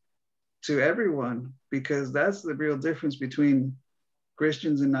forgiveness to everyone? Because that's the real difference between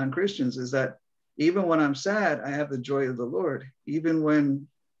Christians and non-Christians, is that even when I'm sad, I have the joy of the Lord. Even when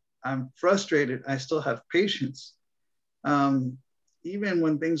I'm frustrated, I still have patience. Even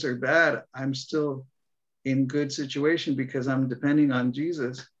when things are bad, I'm still in good situation because I'm depending on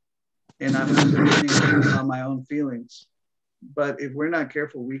Jesus and I'm not depending on my own feelings. But if we're not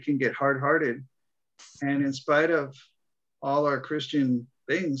careful, we can get hard-hearted. And in spite of all our Christian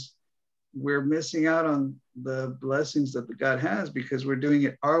things, we're missing out on the blessings that God has because we're doing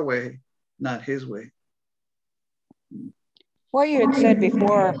it our way, not his way. What you had said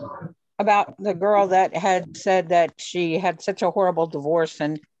before about the girl that had said that she had such a horrible divorce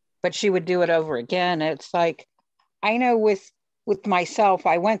but she would do it over again. It's like, I know with myself,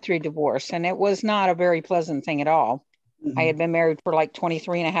 I went through divorce and it was not a very pleasant thing at all. Mm-hmm. I had been married for like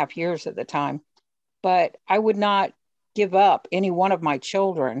 23 and a half years at the time, but I would not give up any one of my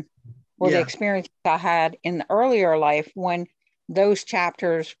children or the experience I had in the earlier life when those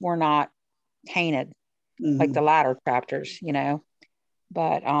chapters were not tainted, like the latter chapters, you know.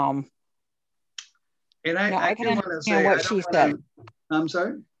 But and I can understand what she said. I'm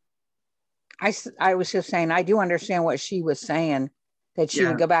sorry. I was just saying, I do understand what she was saying, that she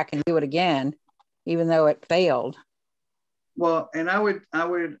would go back and do it again, even though it failed. Well, and I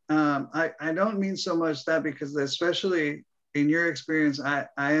don't mean so much that, because especially in your experience, I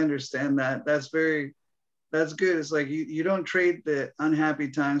understand that. That's good. It's like you don't trade the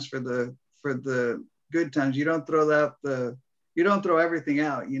unhappy times for the good times. You don't throw everything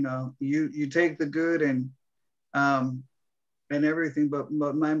out, you know. You take the good and everything. But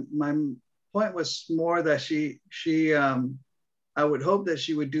my point was more that she I would hope that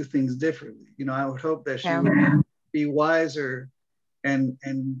she would do things differently. You know, I would hope that she would be wiser and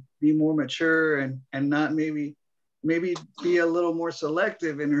be more mature and not maybe be a little more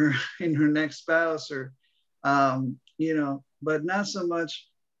selective in her next spouse, or you know, but not so much,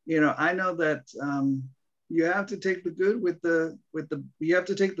 you know. I know that you have to take the good with the you have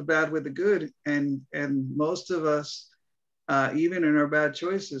to take the bad with the good, and most of us even in our bad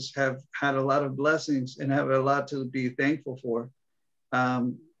choices have had a lot of blessings and have a lot to be thankful for.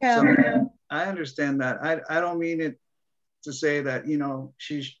 So I understand that. I don't mean it to say that, you know,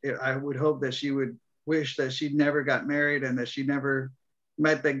 I would hope that she would wish that she never got married and that she never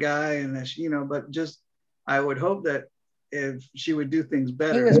met that guy, and that she, you know, but just, I would hope that if she would do things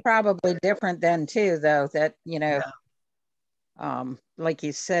better. He was probably different then too, though, that, you know, like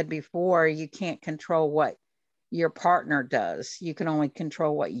you said before, you can't control what your partner does. You can only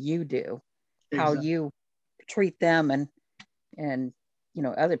control what you do, how you treat them and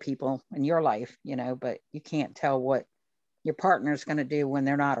other people in your life, but you can't tell what your partner's going to do when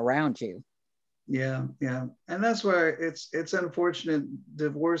they're not around you. Yeah, yeah. And that's why it's unfortunate.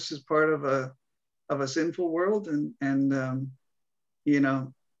 Divorce is part of a sinful world, and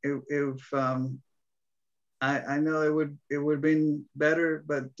if I know it would have been better,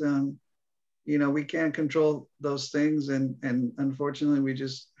 but we can't control those things, and unfortunately we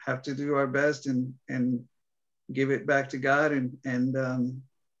just have to do our best and give it back to God and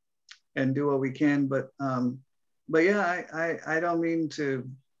do what we can. But yeah, I don't mean to,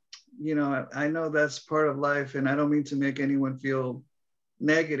 I know that's part of life, and I don't mean to make anyone feel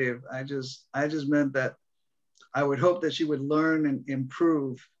negative. I just meant that I would hope that she would learn and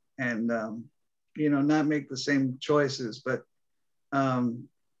improve and not make the same choices. But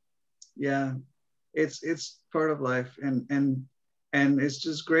yeah, it's part of life, and it's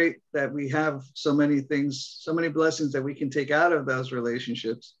just great that we have so many things, so many blessings that we can take out of those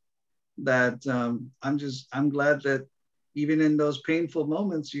relationships, that I'm glad that even in those painful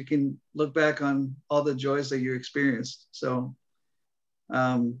moments, you can look back on all the joys that you experienced. So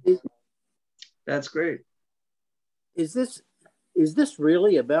that's great. Is this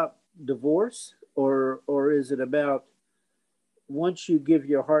really about divorce, or is it about once you give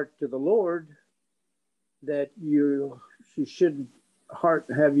your heart to the Lord, that you shouldn't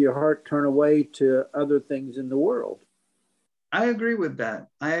have your heart turn away to other things in the world? I agree with that.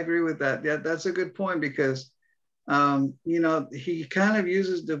 Yeah, that's a good point, because he kind of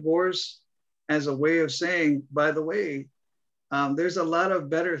uses divorce as a way of saying, by the way, there's a lot of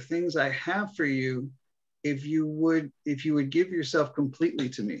better things I have for you if you would give yourself completely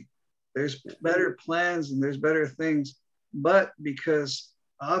to me. There's better plans and there's better things. But because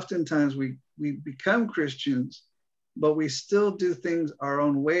oftentimes we become Christians, but we still do things our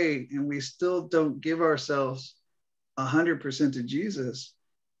own way, and we still don't give ourselves 100% to Jesus.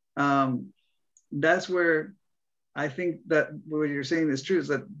 That's where I think that what you're saying is true, is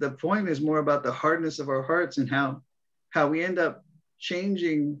that the point is more about the hardness of our hearts, and how we end up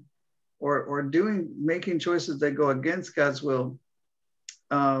changing or making choices that go against God's will,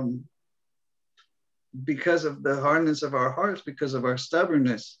 because of the hardness of our hearts, because of our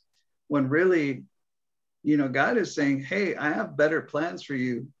stubbornness, when really, God is saying, hey, I have better plans for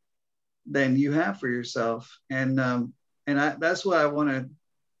you than you have for yourself. And that's what I want to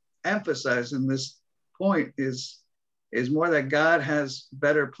emphasize in this point is more that God has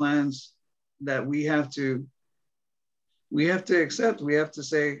better plans that we have to accept. We have to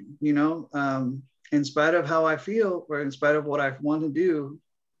say, in spite of how I feel, or in spite of what I want to do,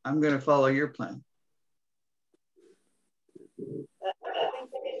 I'm going to follow your plan.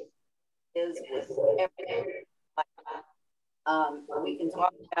 Is with everything. We can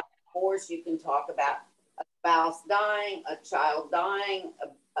talk about divorce. You can talk about a spouse dying, a child dying,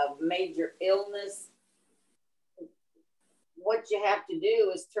 a major illness. What you have to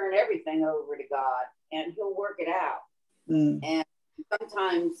do is turn everything over to God, and He'll work it out. And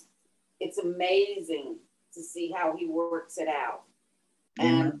sometimes it's amazing to see how He works it out,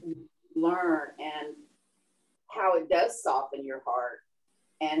 and learn, and how it does soften your heart,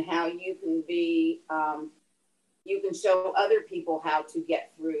 and how you can be, you can show other people how to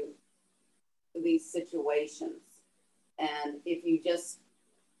get through these situations. And if you just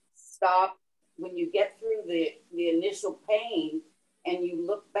stop, when you get through the initial pain, and you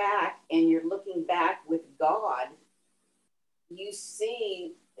look back, and you're looking back with God, you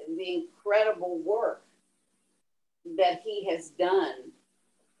see the incredible work that He has done.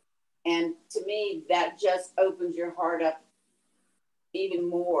 And to me, that just opens your heart up even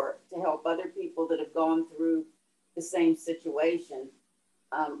more to help other people that have gone through the same situation.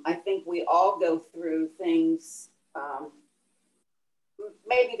 I think we all go through things,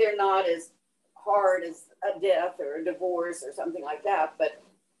 maybe they're not as hard as a death or a divorce or something like that, but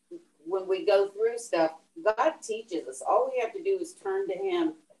when we go through stuff, God teaches us. All we have to do is turn to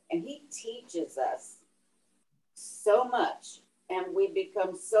Him, and He teaches us so much, and we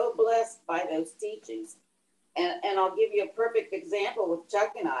become so blessed by those teachings. And I'll give you a perfect example with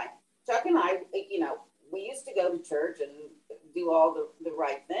Chuck and I. Chuck and I, we used to go to church and do all the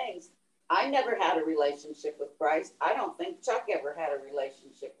right things. I never had a relationship with Christ. I don't think Chuck ever had a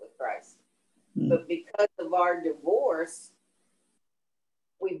relationship with Christ. But because of our divorce,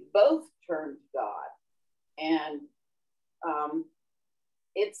 we both turned to God. And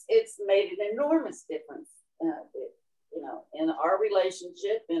it's made an enormous difference, in our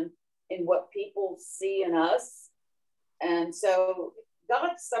relationship and in what people see in us. And so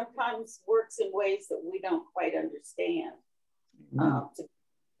God sometimes works in ways that we don't quite understand, to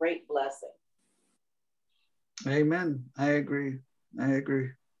great blessing. Amen. I agree. I agree.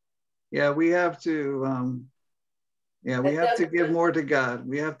 Yeah, we have to we have to give more to God.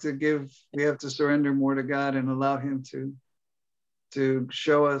 We have to surrender more to God and allow him to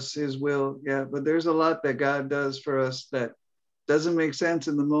show us his will. Yeah, but there's a lot that God does for us that doesn't make sense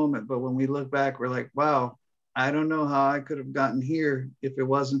in the moment. But when we look back, we're like, wow, I don't know how I could have gotten here if it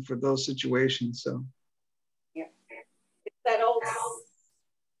wasn't for those situations. So yeah, it's that old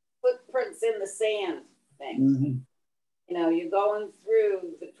footprints in the sand thing. mm-hmm. You know, you're going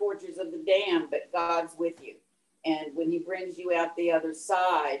through the tortures of the damned, but God's with you. And when he brings you out the other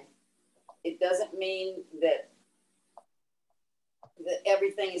side, it doesn't mean that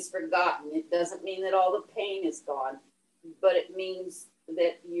everything is forgotten. It doesn't mean that all the pain is gone, but it means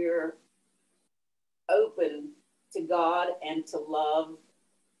that you're open to God and to love.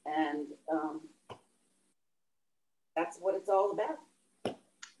 And that's what it's all about.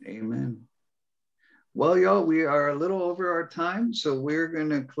 Amen. Well, y'all, we are a little over our time, so we're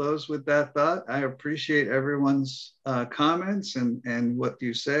going to close with that thought. I appreciate everyone's comments and what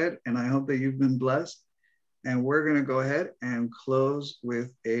you said, and I hope that you've been blessed. And we're going to go ahead and close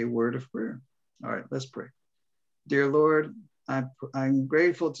with a word of prayer. All right, let's pray. Dear Lord, I'm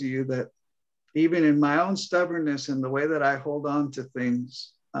grateful to you that even in my own stubbornness and the way that I hold on to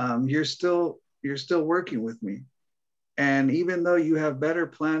things, you're still working with me. And even though you have better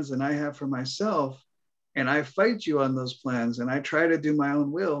plans than I have for myself, and I fight you on those plans and I try to do my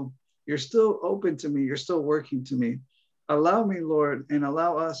own will, you're still open to me. You're still working to me. Allow me, Lord, and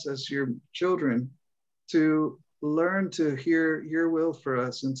allow us as your children to learn to hear your will for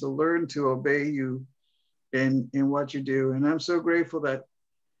us and to learn to obey you in what you do. And I'm so grateful that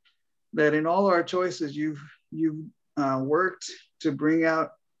in all our choices, you've worked to bring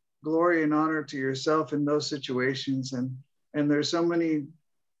out glory and honor to yourself in those situations. And there's so many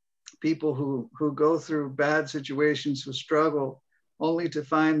people who go through bad situations, who struggle, only to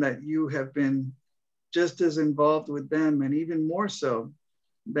find that you have been just as involved with them, and even more so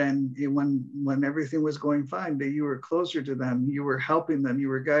than when everything was going fine, that you were closer to them, you were helping them, you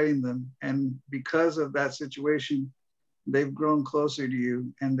were guiding them. And because of that situation, they've grown closer to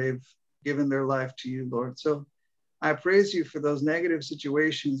you and they've given their life to you, Lord. So I praise you for those negative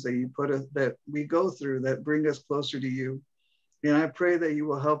situations that you that we go through that bring us closer to you. And I pray that you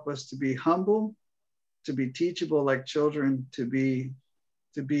will help us to be humble, to be teachable like children, to be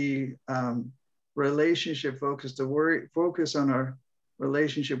relationship focused, to focus on our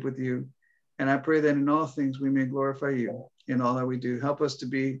relationship with you. And I pray that in all things we may glorify you in all that we do. Help us to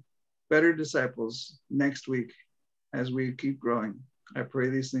be better disciples next week as we keep growing. I pray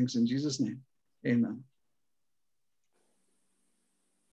these things in Jesus' name. Amen.